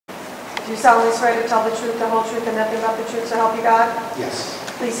Do you solemnly swear to tell the truth, the whole truth, and nothing but the truth, so help you God? Yes.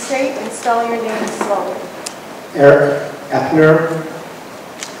 Please state and spell your name slowly. Eric Epner,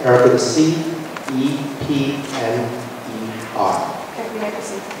 Eric with a C, E-P-N-E-R. Okay, you may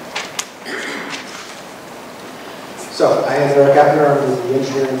proceed. So, I am Eric Epner. I'm with the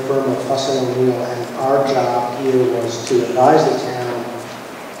engineering firm of Fuss & O'Neill, and our job here was to advise the town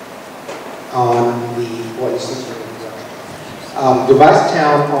on the, advise the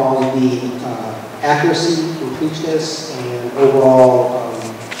town on the accuracy, completeness, and overall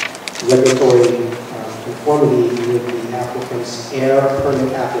regulatory conformity with the applicant's air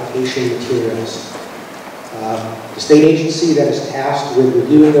permit application materials. The state agency that is tasked with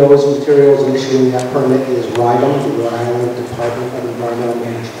reviewing those materials and issuing that permit is RIDEM, the Rhode Island Department of Environmental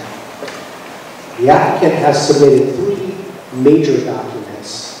Management. The applicant has submitted 3 major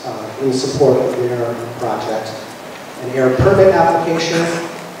documents in support of their project. An air permit application,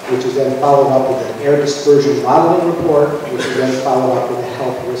 which is then followed up with an air dispersion modeling report, which is then followed up with a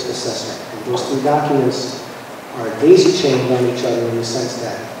health risk assessment. And those 3 documents are daisy-chained on each other in the sense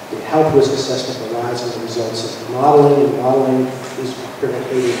that the health risk assessment relies on the results of the modeling. The modeling is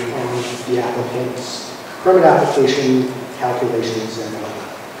predicated on the applicant's permit application calculations and whatnot.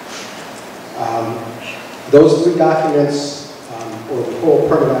 Those 3 documents, or the whole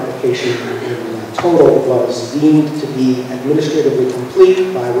permit application in total, was deemed to be administratively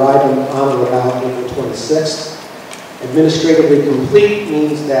complete by RIDEM on or about April 26th. Administratively complete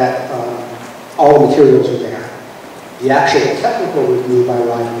means that all the materials are there. The actual technical review by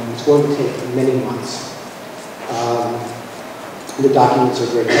RIDEM is going to take many months. The documents are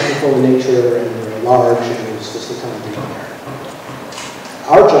very technical in nature and very large, and there's just a ton of data there.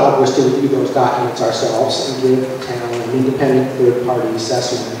 Our job was to review those documents ourselves and give the town an independent third-party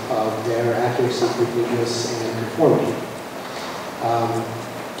assessment of their accuracy, completeness, and conformity.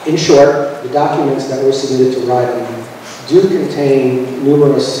 In short, the documents that were submitted to RIDEM do contain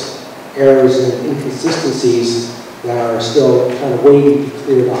numerous errors and inconsistencies that are still kind of waiting to be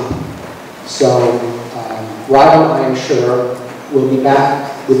cleared up. So, RIDEM, I am sure, will be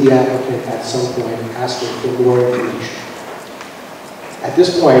back with the applicant at some point asking for more information. At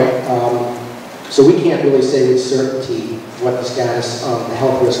this point, so we can't really say with certainty what the status of the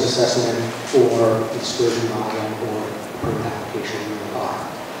health risk assessment or the dispersion modeling or permit application are.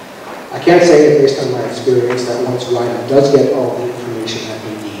 I can say that based on my experience that once RIDEM does get all the information that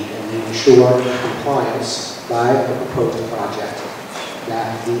they need and they ensure compliance by the proposed project,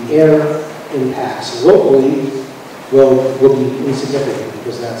 that the air impacts locally will be insignificant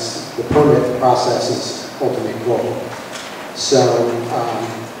because that's the permit process's ultimate goal. So,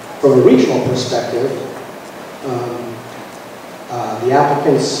 from a regional perspective, the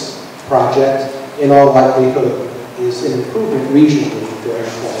applicant's project, in all likelihood, is an improvement regionally for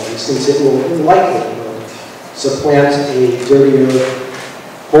air quality, since it will, in likelihood, supplant a dirtier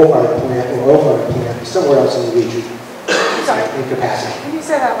coal-fired plant or oil-fired plant somewhere else in the region. Sorry. In capacity. Can you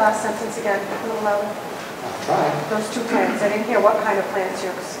say that last sentence again, a little louder? I'll try. Those 2 plants. I didn't hear what kind of plants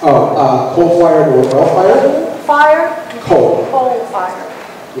you're... Coal-fired or oil-fired? Coal-fired? Coal. Coal-fired.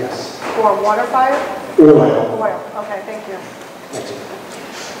 Yes. Or water-fired? Oil. Oil. Okay, thank you. Thank you.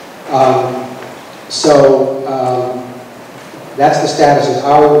 That's the status of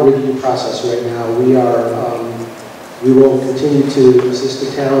our review process right now. We will continue to assist the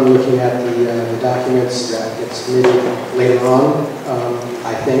town looking at the documents that get submitted later on.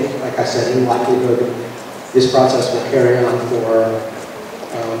 I think, like I said, in likelihood, this process will carry on for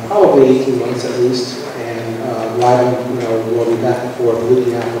probably 18 months at least, and RIDEM, will be back and forth with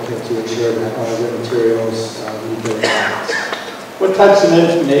the applicant to ensure that all the materials meet their requirements. What types of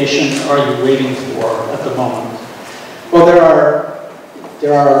information are you waiting for at the moment? Well, there are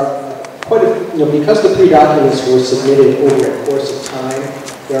quite a, because the 3 documents were submitted over a course of time,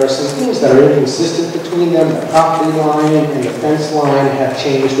 there are some things that are inconsistent between them. The property line and the fence line have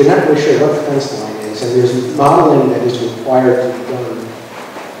changed. We're not really sure what the fence line is, and there's modeling that is required to be done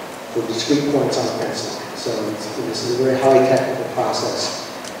for discrete points on the fence line. So this is a very highly technical process.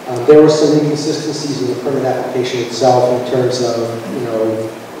 There were some inconsistencies in the permit application itself in terms of,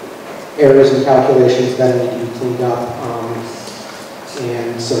 errors in calculations that need to be cleaned up,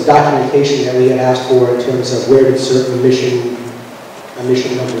 and some documentation that we had asked for in terms of where did certain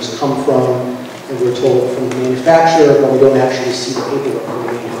emission numbers come from, and we're told from the manufacturer, but we don't actually see the paperwork from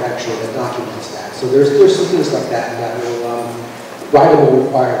the manufacturer that documents that. So there's some things like that that will, RIDEM will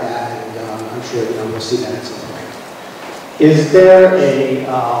require that, and I'm sure we'll see that at some point. Is there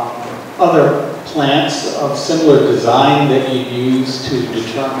other plants of similar design that you use to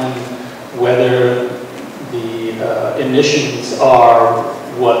determine whether the emissions are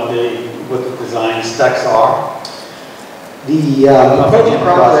what the what the design specs are? The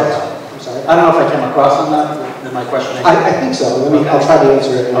project, I'm sorry. I don't know if I came across on that in my question. I think so. I'll try to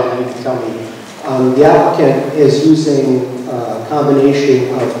answer it and then you can tell me. The applicant is using a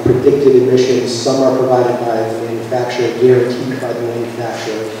combination of predicted emissions. Some are provided by the manufacturer, guaranteed by the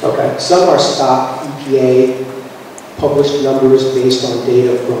manufacturer. Okay. Some are stock EPA published numbers based on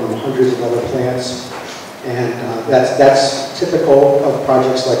data from hundreds of other plants. And that's typical of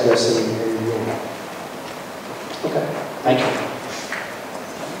projects like this in New York. Okay, thank you.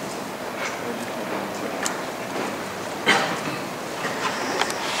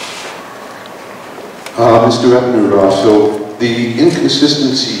 Mr. Epner, so the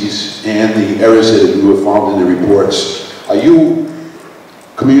inconsistencies and the errors that you have found in the reports, are you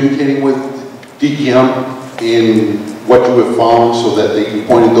communicating with DEM in what you have found so that they can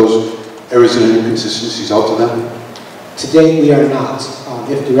point those errors and inconsistencies out to them? Today we are not.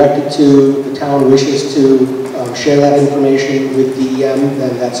 If directed to, the town wishes to share that information with DEM,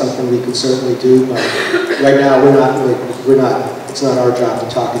 then that's something we could certainly do. But right now it's not our job to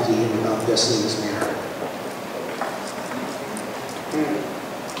talk to DEM about this in this manner.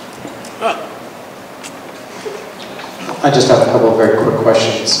 I just have a couple of very quick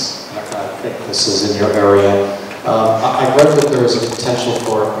questions. I think this is in your area. I read that there is a potential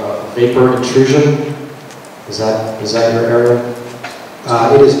for vapor intrusion. Is that your area?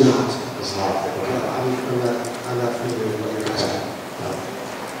 It is not. It's not. I'm not familiar with what you're asking.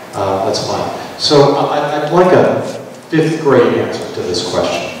 That's fine. So I'd like a fifth grade answer to this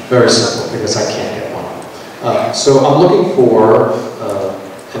question. Very simple, because I can't get one. So I'm looking for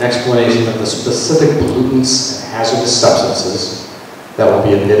an explanation of the specific pollutants and hazardous substances that will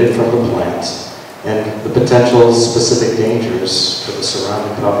be emitted from the plant and the potential specific dangers to the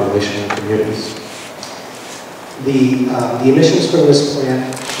surrounding population and communities. The emissions from this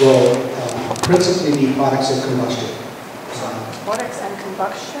plant will principally be products of combustion. Products and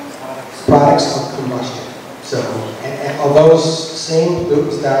combustion? Products of combustion. So, and of those same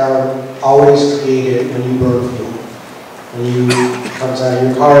pollutants that are always created when you burn fuel. When it comes out of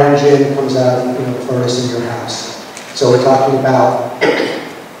your car engine, comes out of the furnace in your house. So we're talking about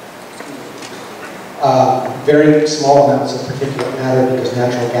very small amounts of particulate matter because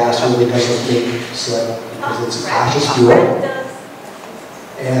natural gas really doesn't make slip because it's a gaseous fuel.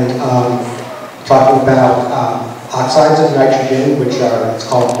 And talking about oxides of nitrogen, which are, it's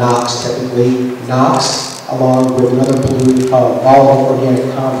called NOx typically. NOx, along with another pollutant called volatile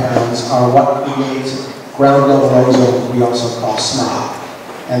organic compounds, are what creates ground level ozone, we also call smog.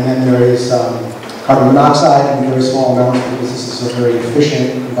 And then there is carbon monoxide in very small amounts because this is a very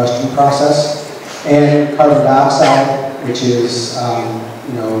efficient combustion process. And carbon dioxide, which is,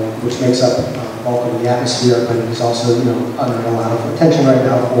 which makes up the bulk of the atmosphere, but it is also, under a lot of attention right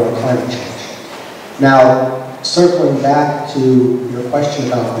now for climate change. Now, circling back to your question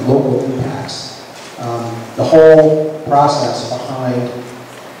about local impacts, the whole process behind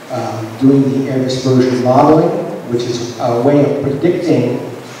doing the air dispersion modeling, which is a way of predicting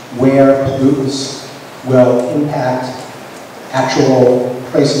where pollutants will impact actual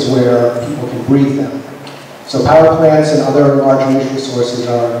places where people can breathe them. So power plants and other large emission sources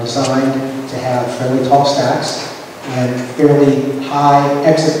are designed to have fairly tall stacks and fairly high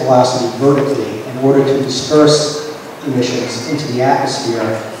exit velocity vertically in order to disperse emissions into the atmosphere,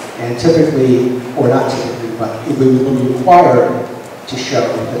 and typically, or not typically, but it will be required to show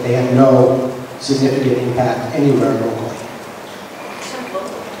that they have no significant impact anywhere locally.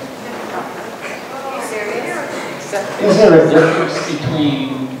 Is there a difference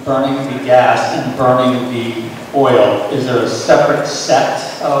between burning the gas and burning the oil? Is there a separate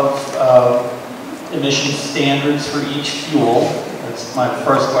set of emission standards for each fuel? That's my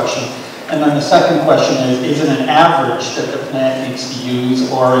first question. And then the second question is it an average that the plant needs to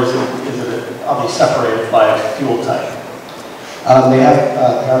use, or are they separated by a fuel type? They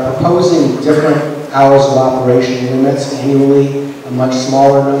are proposing different hours of operation limits annually, a much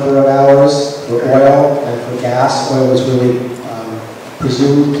smaller number of hours for oil than for gas. Oil is really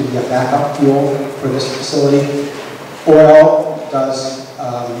presumed to be a backup fuel for this facility. Oil does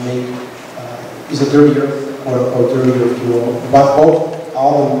is a dirtier, quote-unquote, dirtier fuel, but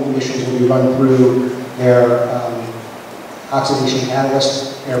all the emissions will be run through their oxidation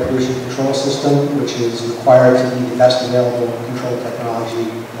catalyst air pollution control system, which is required to be the best available control technology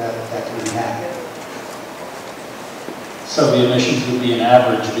that can be had. So the emissions would be an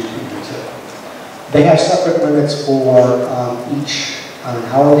average between the two? They have separate limits for each on an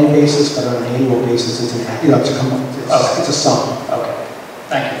hourly basis, but on an annual basis, it's it's a sum. Okay,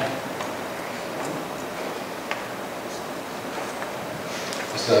 thank you.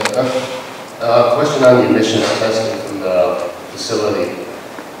 So, question on the emissions testing from the facility.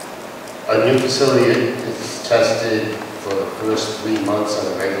 A new facility is tested for the first 3 months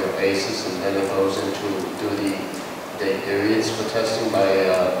on a regular basis, and then it goes into duty-day periods for testing by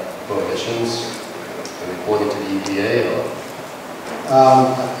emissions and reporting to the EPA, or?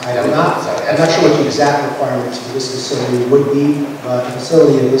 I'm not sure what the exact requirements for this facility would be, but a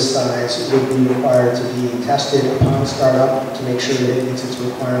facility of this size would be required to be tested upon startup to make sure that it meets its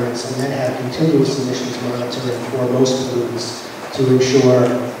requirements, and then have continuous emissions monitoring for most pollutants to ensure,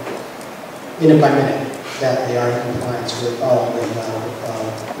 minute by minute, that they are in compliance with all of the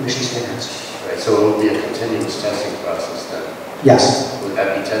emission standards. Right, so it will be a continuous testing process then? Yes. Would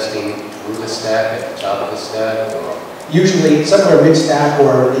that be testing through the stack, at the top of the stack, or? Usually somewhere mid-stack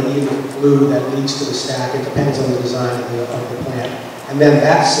or maybe even the flue that leads to the stack. It depends on the design of the plant. And then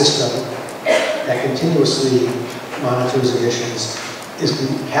that system that continuously monitors emissions is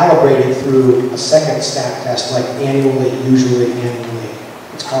calibrated through a second stack test, like usually annually.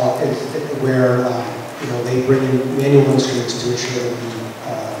 It's called, where they bring in manual instruments to ensure that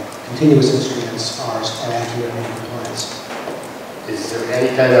the continuous instruments are accurate and in compliance. Is there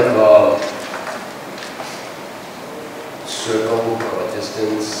any kind of circle or a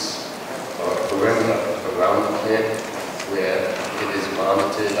distance or perimeter around the plant where it is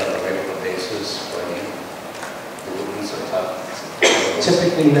monitored on a regular basis when pollutants are top?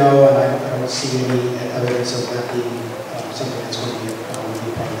 Typically, no, and I don't see any evidence of that being something that's going to be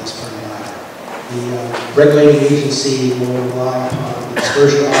part of this permit either. The regulating agency will rely upon the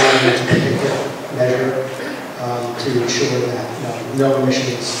dispersion element as a particular measure to ensure that no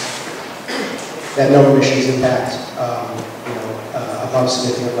emissions impact above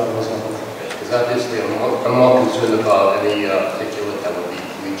significant levels locally. Because obviously I'm more concerned about any particulate that would be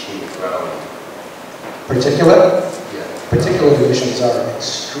reaching the ground. Particulate? Yeah. Particulate emissions are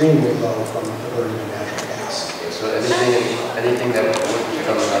extremely low from the burning of natural gas. Okay, so anything that would be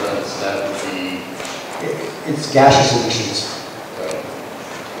coming out of this, that would be? It's gaseous emissions. Right.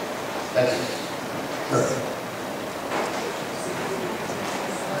 Thank you. Sure.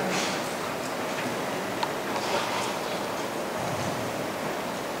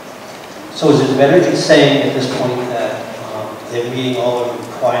 So is it Energy saying at this point that they're meeting all the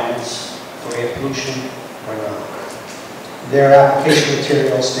requirements for air pollution or not? Their application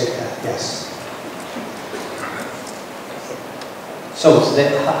materials state that, yes. So,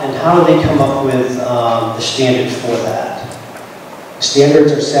 and how do they come up with the standards for that?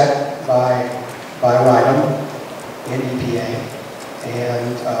 Standards are set by RIDEM and EPA,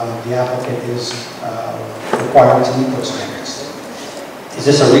 and the applicant is required to meet those standards. Is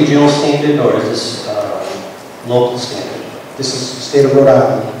this a regional standard or is this local standard? This is, the state of Rhode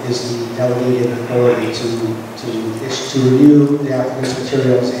Island is the delegated authority to review the applicant's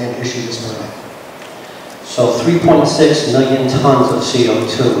materials and issue this permit. So 3.6 million tons of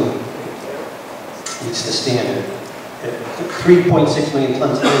CO2 meets the standard. 3.6 million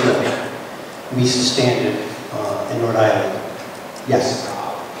tons annually meets the standard in Rhode Island. Yes.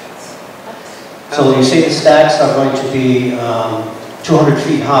 So you say the stacks are going to be 200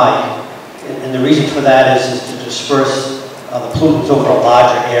 feet high, and the reason for that is to disperse the pollutants over a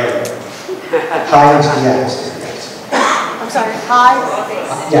larger area. High into the atmosphere, yes. I'm sorry, high?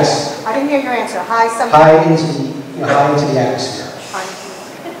 Yes. I didn't hear your answer. High something? High into the atmosphere.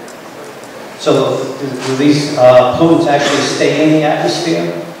 So do these pollutants actually stay in the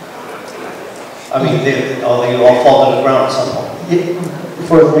atmosphere? I mean, they all fall to the ground at some point.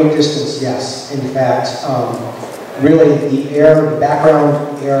 For a great distance, yes. In fact, really the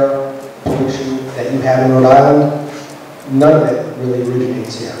background air pollution that you have in Rhode Island, none of it really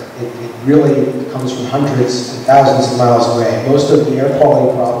originates here. It really comes from hundreds and thousands of miles away. Most of the air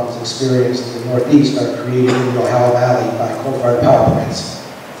quality problems experienced in the Northeast are created in the Ohio Valley by coal-fired power plants.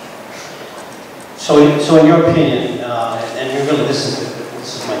 So in your opinion, and really this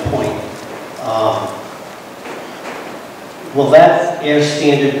is my point, will that air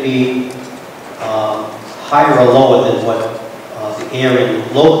standard be higher or lower than what the air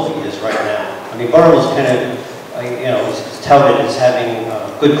in locally is right now? I mean, Burrillville's kind of, is touted as having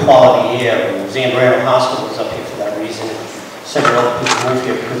good quality air, and Zambrano Hospital is up here for that reason, and several other people moved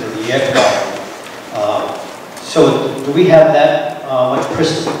here because of the air quality. So do we have that much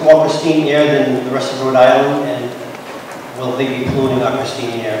more pristine air than the rest of Rhode Island, and will they be polluting our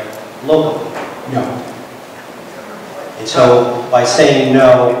pristine air locally? No. And so by saying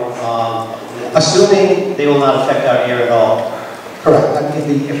no, assuming they will not affect our air at all. Correct.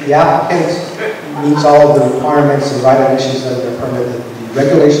 If the applicant meets all of the requirements and violations of the permit, the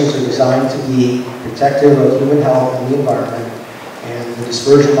regulations are designed to be protective of human health and the environment, and the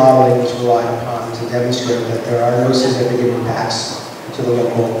dispersion modeling was relied upon to demonstrate that there are no significant impacts to the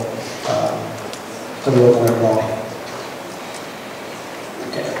local air quality.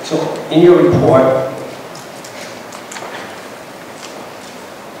 Okay, so in your report,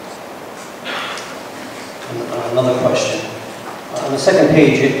 another question. On the second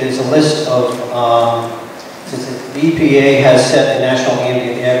page, there's a list of, the EPA has set the national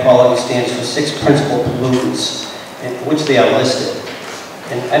ambient air quality standards for 6 principal pollutants, which they are listed.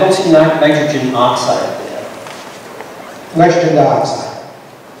 And I don't see nitrogen oxide there. Nitrogen dioxide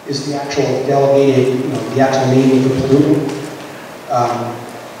is the actual delegated, the actual name of the pollutant.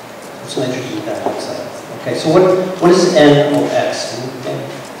 It's nitrogen dioxide. Okay, so what is NOx?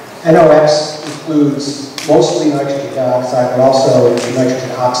 NOx includes mostly nitrogen dioxide, but also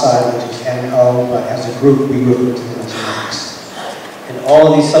nitrogen oxide, which is NO, but as a group, we group it into the NOx. And all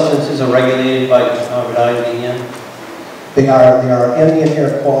of these substances are regulated by Rhode Island DEM? They are ambient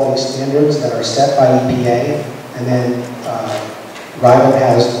air quality standards that are set by EPA, and then RIDA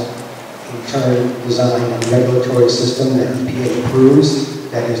has in turn designed a regulatory system that EPA approves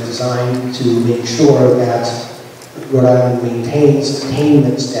that is designed to make sure that Rhode Island maintains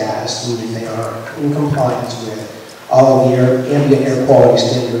attainment status, meaning they are in compliance with all of the ambient air quality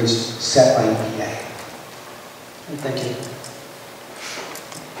standards set by EPA. Thank you.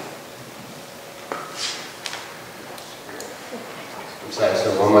 I'm sorry, so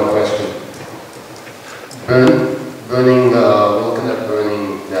one more question. We're looking at burning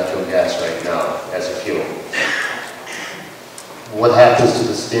natural gas right now as a fuel. What happens to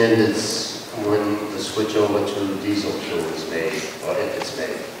the standards when the switch over to diesel fuel is made, or if it's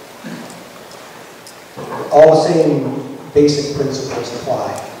made? All the same basic principles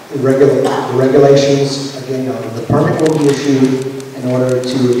apply. The regulations, again, the permit will be issued in order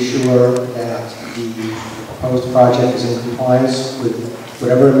to ensure that the proposed project is in compliance with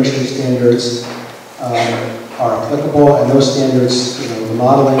whatever emission standards are applicable, and those standards, the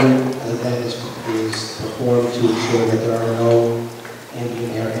modeling then is performed to ensure that there are no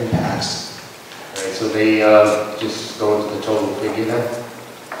ambient air impacts. All right, so they just go into the total figure then?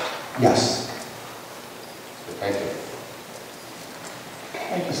 Yes. Thank you.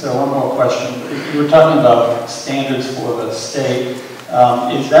 Thank you, sir. One more question. You were talking about standards for the state.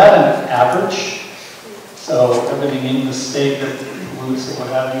 Is that an average? So everything in the state that pollutes or what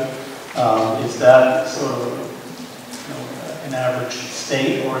have you, is that sort of an average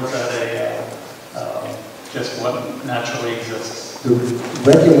state, or is that just what naturally exists? The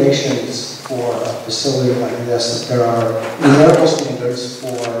regulations for a facility like this, there are numerical standards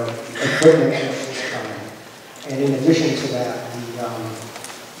for equipment of this kind. And in addition to that,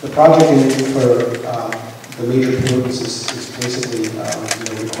 the project for the major pollutants is basically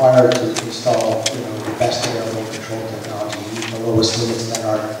required to install the best available control technology, the lowest limits that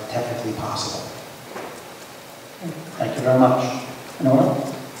are technically possible. Thank you very much. Anyone else?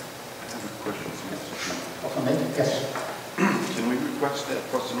 I have a question. From me? Yes. Can we request that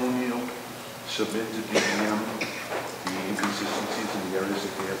Preston O'Neill submit to DEM the inconsistencies in the areas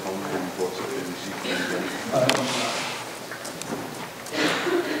that they have found and reports that they received from the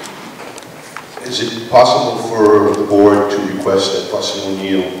Is it possible for the board to request that Preston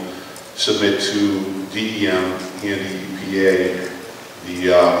O'Neill submit to DEM and the EPA the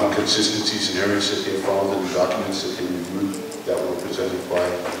inconsistencies in areas that they found in the documents that they reviewed that were presented by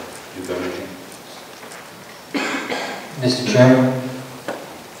Duke Energy? Mr. Chairman?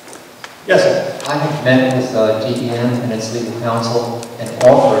 Yes, sir. I have met with DEM and its legal counsel and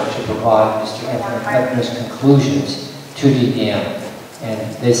offered to provide Mr. Anthony Pepner's conclusions to DEM. And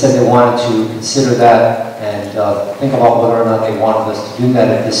they said they wanted to consider that and think about whether or not they wanted us to do that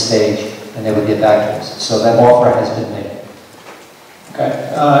at this stage, and they would get back to us. So that offer has been made. Okay.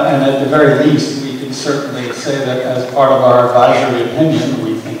 And at the very least, we can certainly say that as part of our advisory opinion,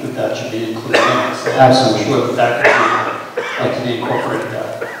 we think that that should be included in it. So Absolutely. I'm sure that could be incorporated there.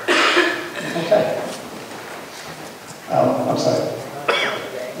 Okay. I'm sorry.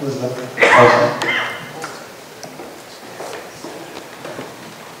 Elizabeth. Okay.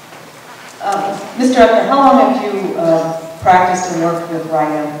 Mr. Upton, how long have you practiced and worked with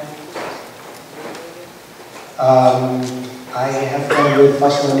RIDA? I have been with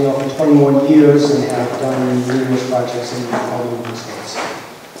Preston O'Neill for 21 years and have done numerous projects in all over the states.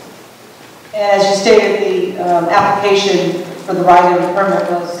 And as you stated, the application for the RIDA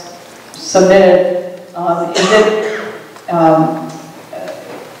permit was submitted.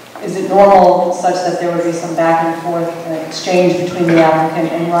 Is it normal such that there would be some back and forth exchange between the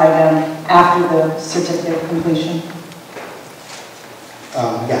applicant and RIDA after the certificate of completion?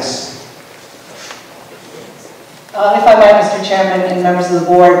 Yes. If I might, Mr. Chairman and members of the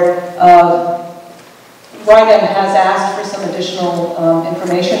board, RIDEM has asked for some additional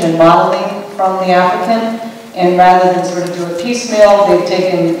information and modeling from the applicant, and rather than sort of do it piecemeal, they've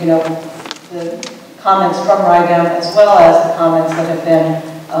taken, the comments from RIDEM as well as the comments that have been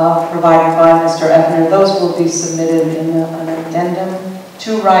provided by Mr. Effner. Those will be submitted in an addendum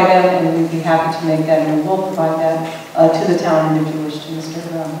to RIDEM, and we'd be happy to make that, and we'll provide that to the town if you wish to, Mr.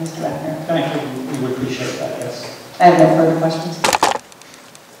 Effner. Thank you, we would appreciate that, yes. I have no further questions.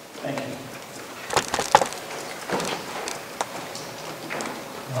 Thank you.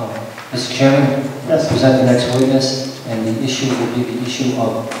 Mr. Chairman, Yes. present the next witness, and the issue will be the issue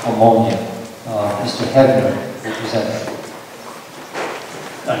of ammonia. Mr. Hebner will present that.